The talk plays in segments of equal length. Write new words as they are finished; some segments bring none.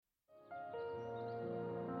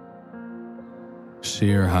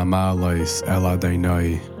Shir Hamalois El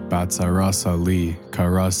Adonai, Batzarasa Li,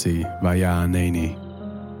 Karasi, Vayaneni.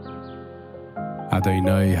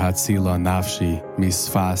 Adonai Hatzila Nafshi,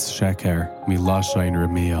 Misfas Sheker, Milashain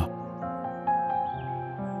Remia.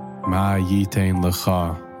 Ma Yitain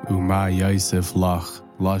Lecha, Uma Yosef Lach,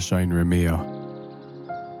 Lashain Remia.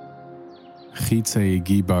 Chitze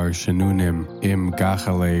Gibar Shanunim, Im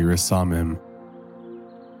Gachale Resamim.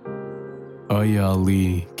 Oya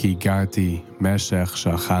li ki garti meshech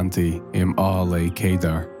shachanti im ale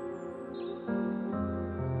kedar.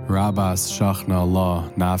 Rabas shachna la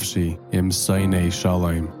nafshi im soine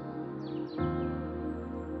shalom.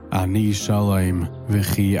 Ani shalom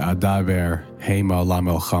v'chi adaber hema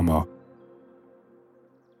lamelchama.